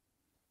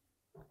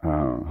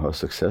 how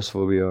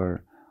successful we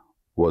are,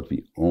 what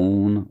we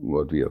own,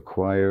 what we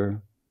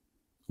acquire,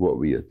 what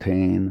we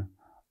attain,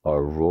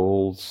 our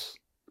roles,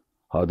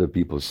 how do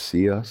people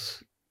see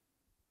us.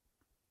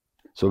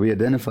 So we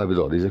identify with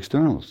all these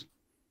externals.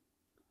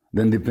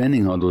 Then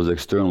depending how those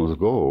externals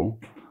go,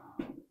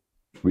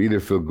 we either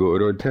feel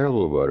good or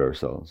terrible about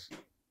ourselves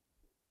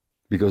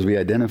because we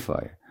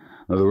identify.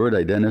 Now the word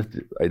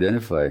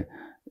identify,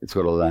 it's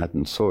got a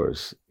Latin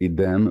source,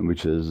 idem,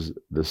 which is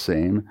the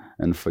same,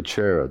 and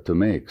facere, to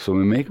make. So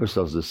we make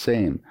ourselves the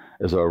same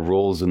as our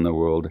roles in the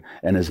world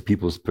and as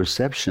people's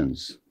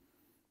perceptions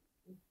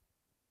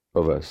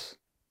of us.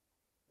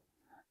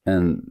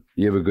 And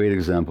you have a great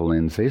example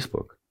in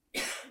Facebook.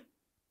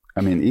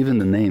 I mean, even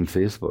the name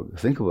Facebook,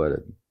 think about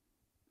it.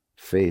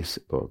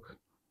 Facebook.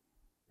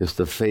 It's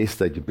the face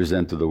that you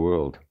present to the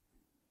world.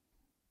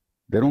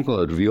 They don't call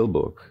it real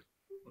book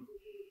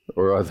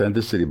or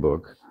authenticity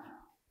book.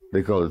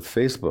 They call it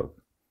Facebook.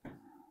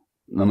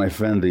 Now, my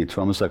friend, the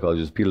trauma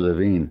psychologist Peter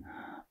Levine,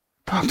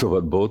 talked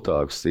about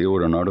Botox. He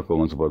wrote an article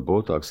once about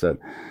Botox that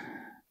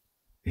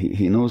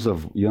he knows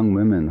of young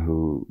women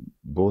who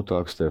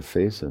Botox their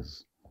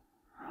faces.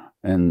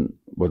 And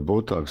what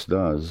Botox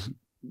does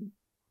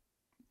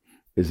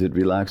is it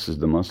relaxes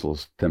the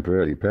muscles,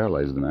 temporarily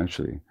paralyzes them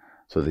actually,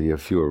 so that you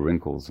have fewer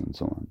wrinkles and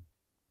so on.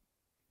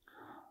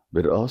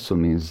 But it also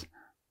means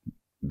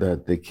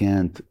that they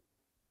can't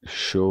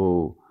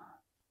show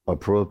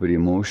appropriate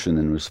emotion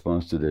in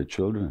response to their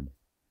children.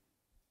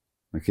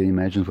 Can you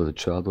imagine for the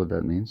child what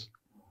that means?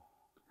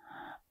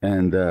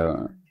 And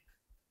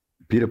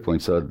Peter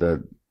points out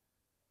that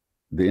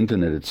the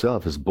internet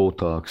itself has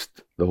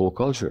Botoxed the whole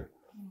culture.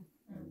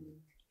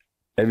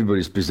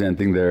 Everybody's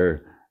presenting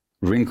their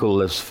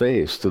wrinkleless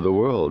face to the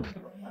world.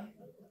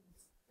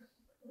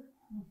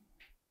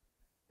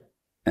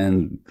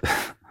 And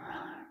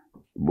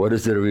what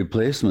is it a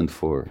replacement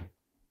for?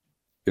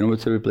 You know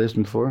what's a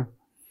replacement for?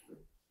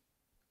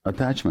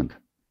 Attachment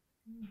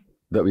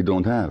that we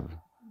don't have,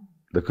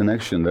 the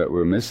connection that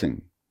we're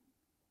missing.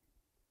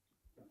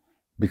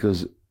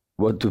 Because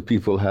what do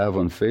people have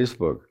on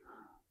Facebook?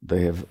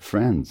 They have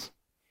friends.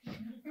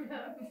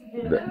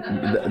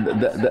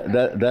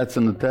 That's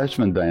an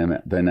attachment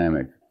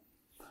dynamic.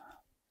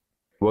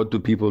 What do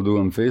people do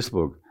on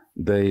Facebook?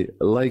 They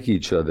like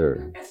each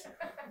other,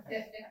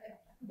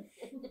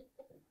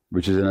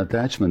 which is an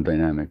attachment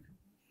dynamic.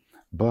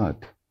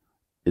 But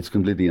it's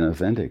completely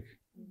inauthentic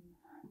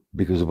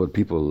because of what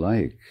people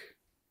like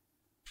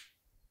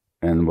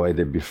and why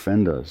they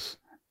befriend us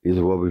is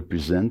what we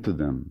present to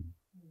them.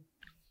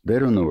 They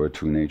don't know our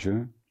true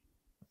nature.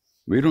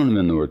 We don't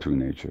even know our true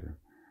nature.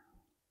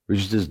 We're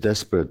just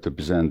desperate to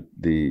present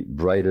the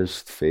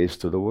brightest face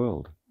to the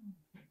world.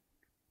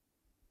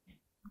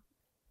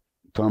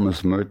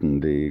 Thomas Merton,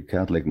 the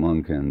Catholic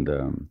monk and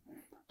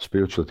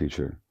spiritual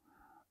teacher,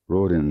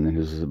 wrote in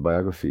his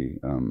biography,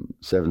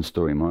 Seven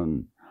Storey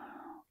Mountain,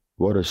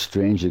 what a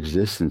strange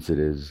existence it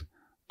is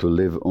to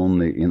live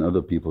only in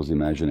other people's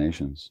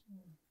imaginations.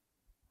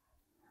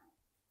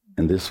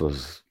 And this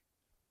was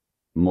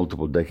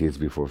multiple decades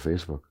before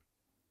Facebook.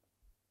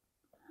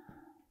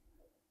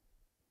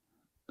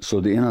 So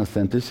the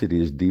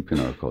inauthenticity is deep in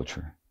our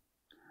culture.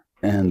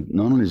 And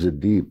not only is it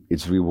deep,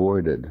 it's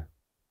rewarded.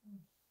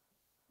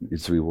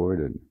 It's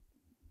rewarded.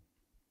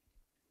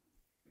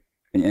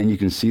 And you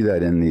can see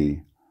that in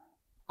the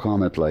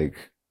comet-like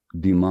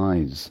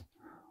demise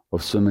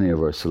of so many of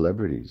our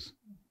celebrities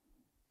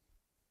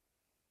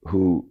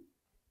who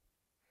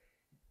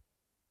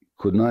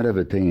could not have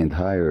attained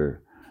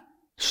higher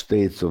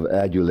states of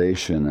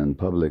adulation and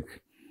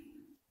public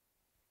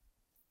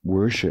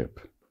worship.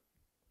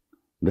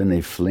 Then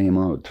they flame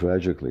out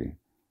tragically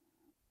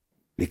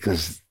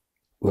because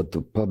what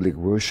the public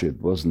worship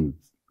wasn't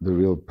the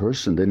real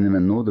person. They didn't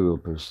even know the real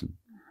person.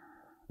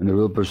 And the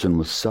real person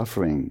was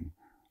suffering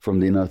from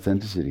the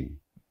inauthenticity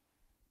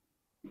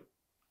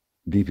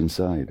deep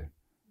inside.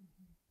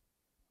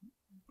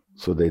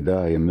 So they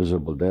die a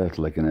miserable death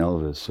like an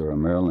Elvis or a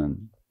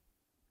Marilyn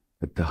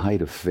at the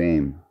height of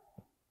fame.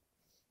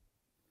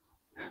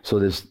 So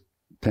this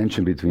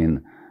tension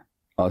between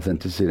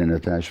authenticity and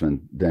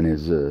attachment then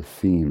is a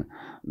theme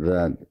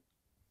that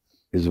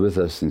is with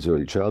us since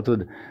early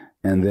childhood,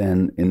 and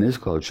then in this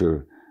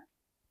culture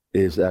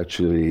is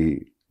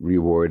actually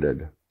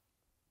rewarded.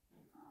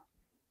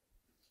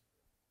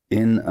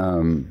 In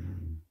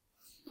an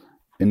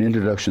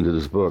introduction to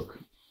this book,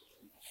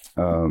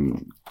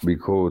 we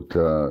quote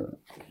the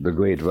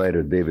great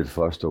writer David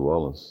Foster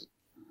Wallace.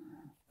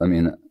 I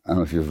mean, I don't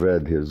know if you've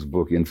read his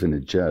book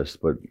Infinite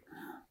Jest, but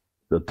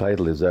the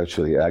title is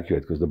actually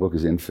accurate because the book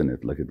is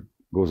infinite, like it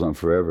goes on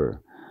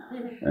forever.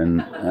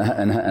 And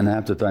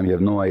half the time you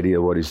have no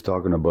idea what he's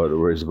talking about or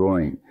where he's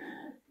going.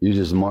 You're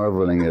just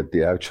marveling at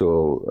the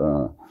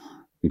actual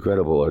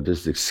incredible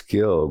artistic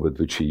skill with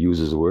which he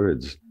uses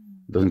words.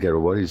 Doesn't care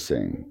what he's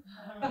saying,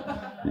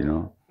 you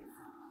know.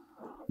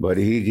 But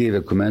he gave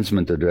a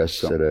commencement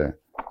address at a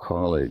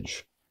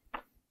college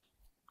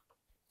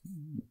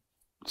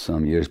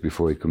some years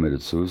before he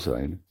committed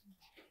suicide.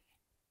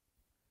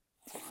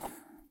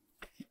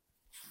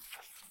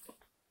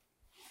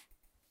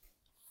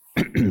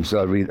 So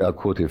I'll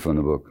quote here from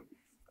the book.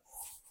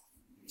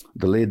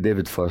 The late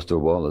David Foster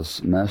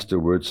Wallace, master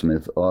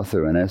wordsmith,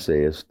 author, and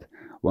essayist,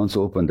 once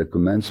opened a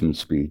commencement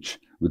speech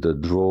with a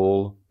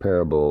droll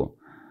parable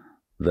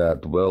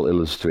that well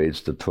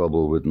illustrates the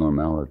trouble with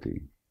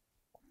normality.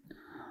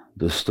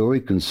 The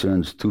story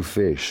concerns two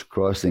fish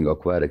crossing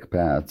aquatic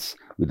paths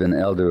with an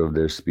elder of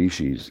their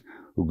species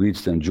who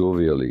greets them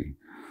jovially.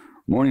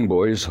 "Morning,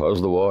 boys,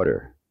 how's the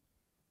water?"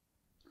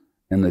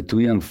 And the two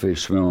young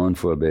fish swim on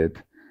for a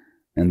bit,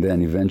 and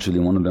then eventually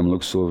one of them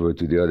looks over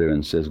to the other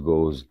and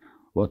goes,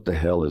 "What the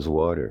hell is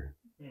water?"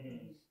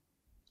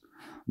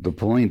 The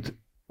point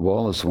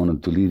Wallace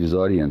wanted to leave his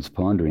audience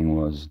pondering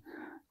was,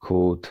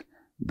 quote,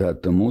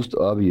 that the most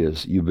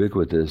obvious,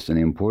 ubiquitous, and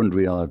important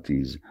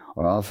realities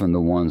are often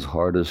the ones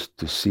hardest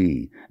to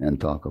see and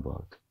talk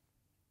about.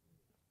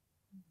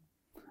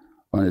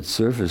 On its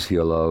surface, he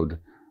allowed,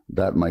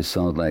 that might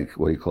sound like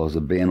what he calls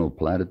a banal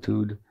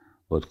platitude,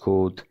 but,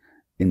 quote,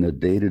 in the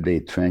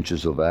day-to-day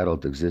trenches of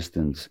adult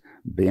existence,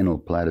 banal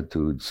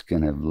platitudes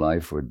can have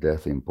life or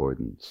death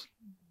importance.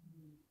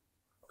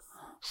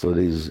 So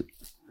these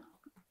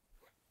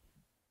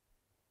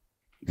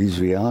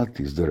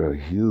realities that are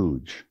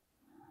huge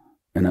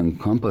and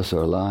encompass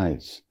our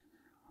lives,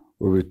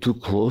 where we're too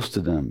close to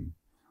them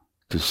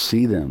to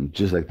see them,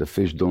 just like the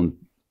fish don't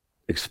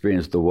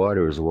experience the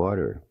water as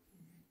water.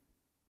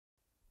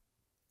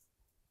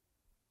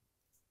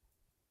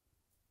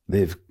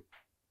 They have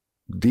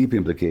deep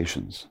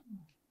implications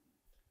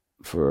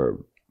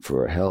for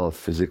our health,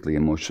 physically,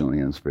 emotionally,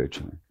 and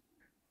spiritually.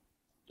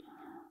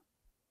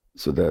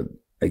 So that,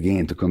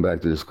 again, to come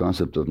back to this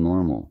concept of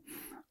normal,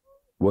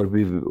 what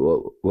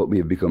we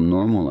have become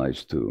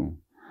normalized to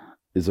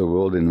is a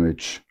world in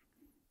which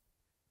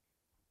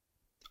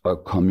our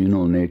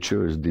communal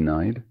nature is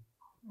denied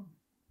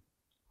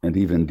and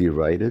even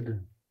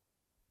derided,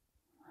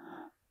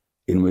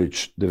 in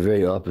which the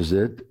very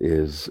opposite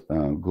is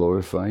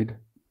glorified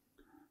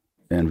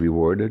and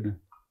rewarded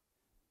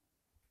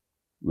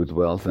with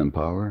wealth and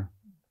power,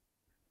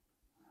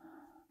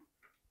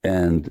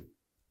 and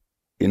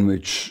in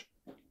which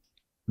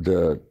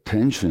the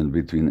tension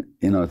between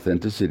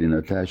inauthenticity and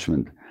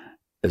attachment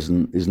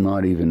is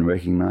not even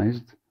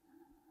recognized.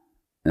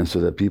 And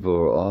so that people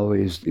are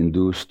always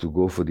induced to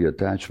go for the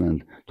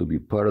attachment, to be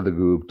part of the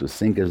group, to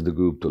think as the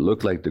group, to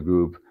look like the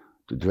group,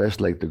 to dress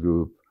like the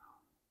group,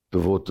 to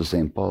vote the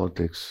same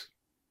politics,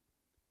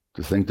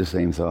 to think the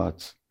same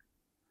thoughts,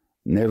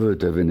 never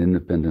to have an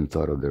independent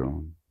thought of their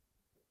own.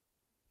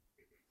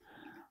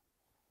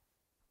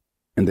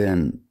 And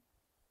then,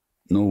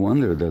 no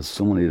wonder that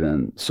so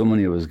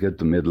many of us get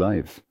to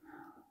midlife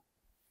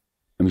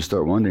and we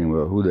start wondering,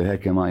 well, who the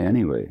heck am I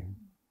anyway?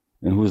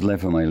 And whose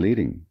life am I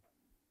leading?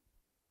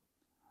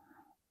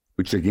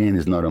 Which again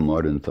is not a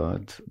modern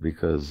thought,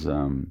 because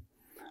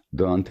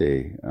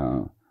Dante,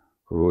 who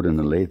wrote in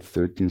the late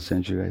 13th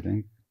century, I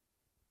think,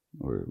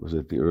 or was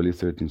it the early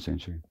 13th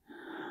century,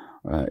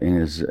 in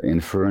his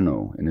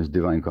Inferno, in his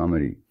Divine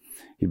Comedy,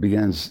 he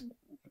begins,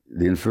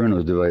 the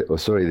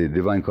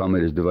Divine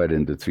Comedy is divided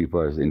into three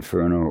parts: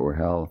 Inferno or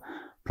hell,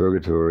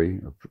 purgatory,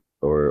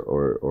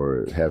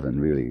 or heaven,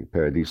 really,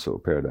 paradiso,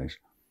 paradise.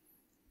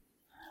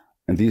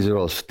 And these are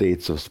all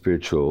states of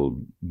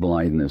spiritual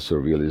blindness or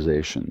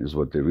realization, is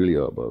what they're really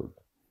about.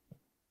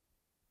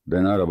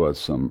 They're not about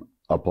some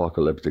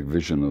apocalyptic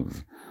vision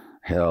of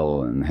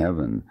hell and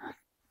heaven.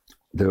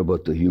 They're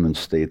about the human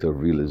state of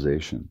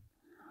realization.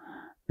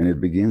 And it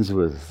begins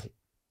with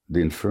the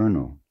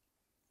Inferno.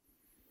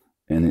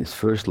 And its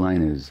first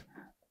line is,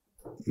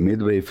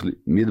 midway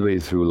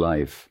through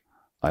life,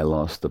 I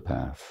lost the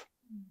path.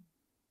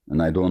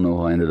 And I don't know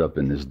how I ended up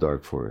in this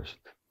dark forest.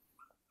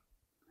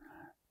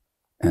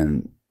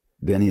 And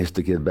then he has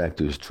to get back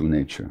to his true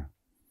nature.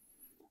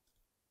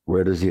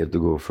 Where does he have to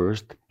go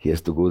first? He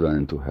has to go down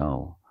into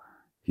hell.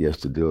 He has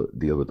to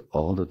deal with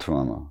all the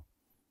trauma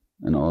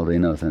and all the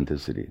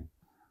inauthenticity.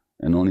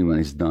 And only when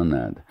he's done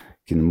that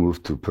can he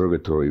move to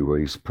purgatory, where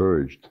he's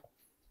purged.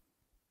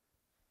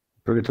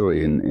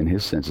 Purgatory, in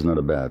his sense, is not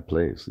a bad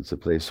place. It's a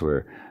place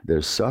where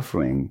there's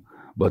suffering,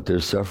 but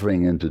there's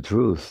suffering into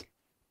truth.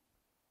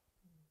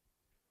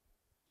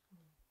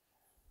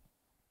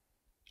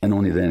 And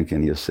only then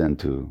can he ascend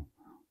to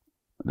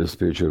the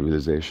spiritual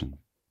realization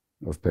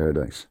of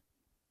paradise.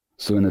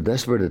 So in a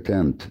desperate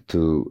attempt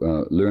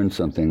to learn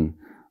something,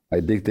 I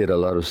dictate a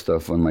lot of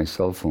stuff on my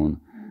cell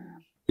phone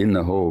in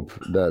the hope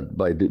that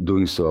by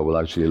doing so I will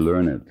actually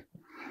learn it.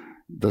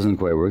 It doesn't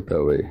quite work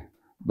that way,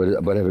 but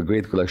I have a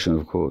great collection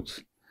of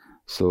quotes.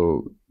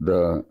 So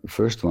the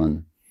first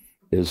one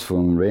is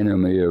from Rainer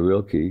Maria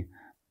Rilke,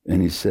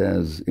 and he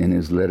says in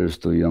his Letters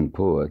to a Young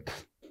Poet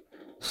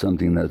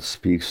something that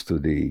speaks to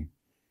the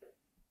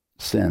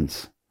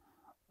sense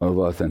of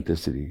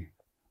authenticity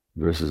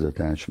versus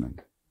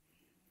attachment.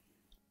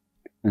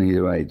 And he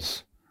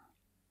writes,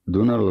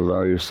 "Do not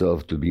allow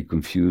yourself to be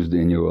confused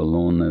in your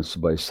aloneness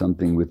by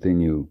something within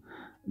you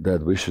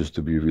that wishes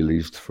to be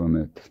released from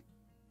it.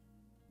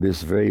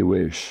 This very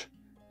wish,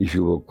 if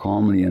you will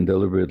calmly and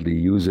deliberately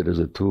use it as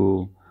a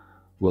tool,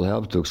 will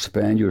help to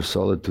expand your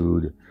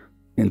solitude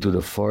into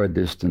the far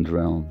distant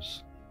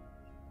realms.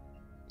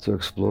 So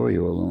explore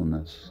your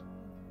aloneness.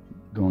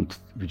 Don't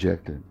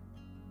reject it.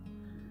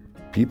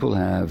 People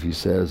have," he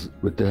says,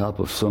 "with the help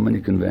of so many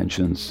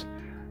conventions,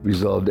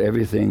 resolved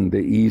everything the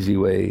easy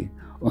way,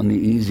 on the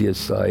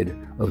easiest side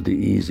of the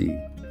easy.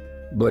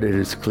 But it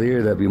is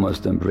clear that we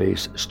must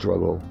embrace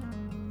struggle.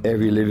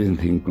 Every living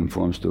thing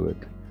conforms to it.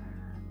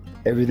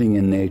 Everything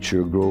in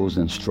nature grows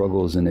and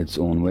struggles in its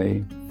own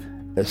way,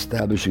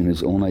 establishing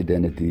its own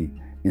identity,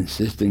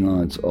 insisting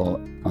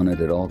on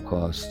it at all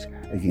costs,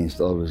 against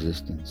all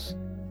resistance."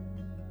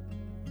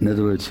 In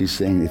other words, he's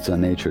saying it's our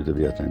nature to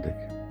be authentic.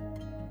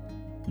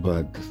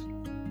 But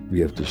we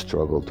have to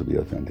struggle to be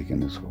authentic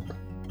in this world.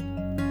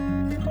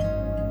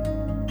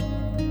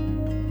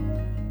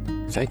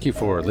 Thank you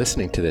for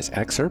listening to this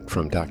excerpt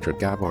from Dr.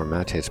 Gabor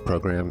Maté's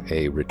program,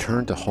 A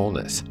Return to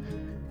Wholeness.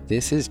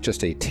 This is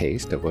just a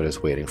taste of what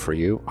is waiting for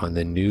you on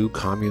the new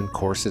Commune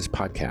Courses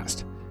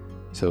podcast.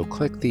 So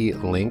click the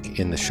link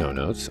in the show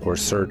notes or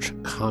search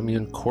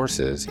Commune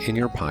Courses in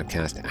your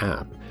podcast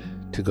app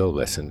to go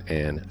listen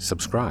and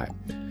subscribe.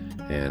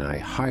 And I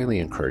highly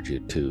encourage you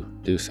to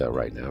do so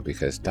right now,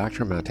 because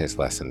Dr. Maté's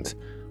lessons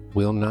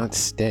will not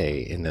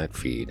stay in that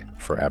feed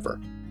forever.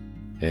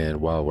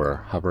 And while we're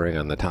hovering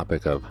on the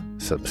topic of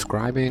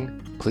subscribing,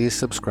 please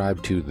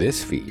subscribe to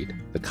this feed,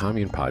 the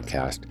Commune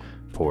Podcast,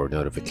 for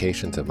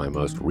notifications of my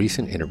most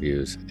recent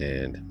interviews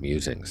and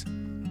musings.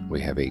 We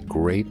have a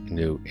great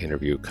new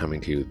interview coming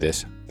to you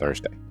this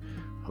Thursday.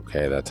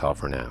 Okay, that's all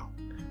for now.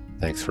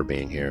 Thanks for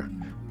being here.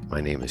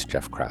 My name is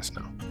Jeff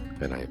Krasno,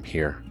 and I am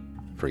here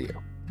for you.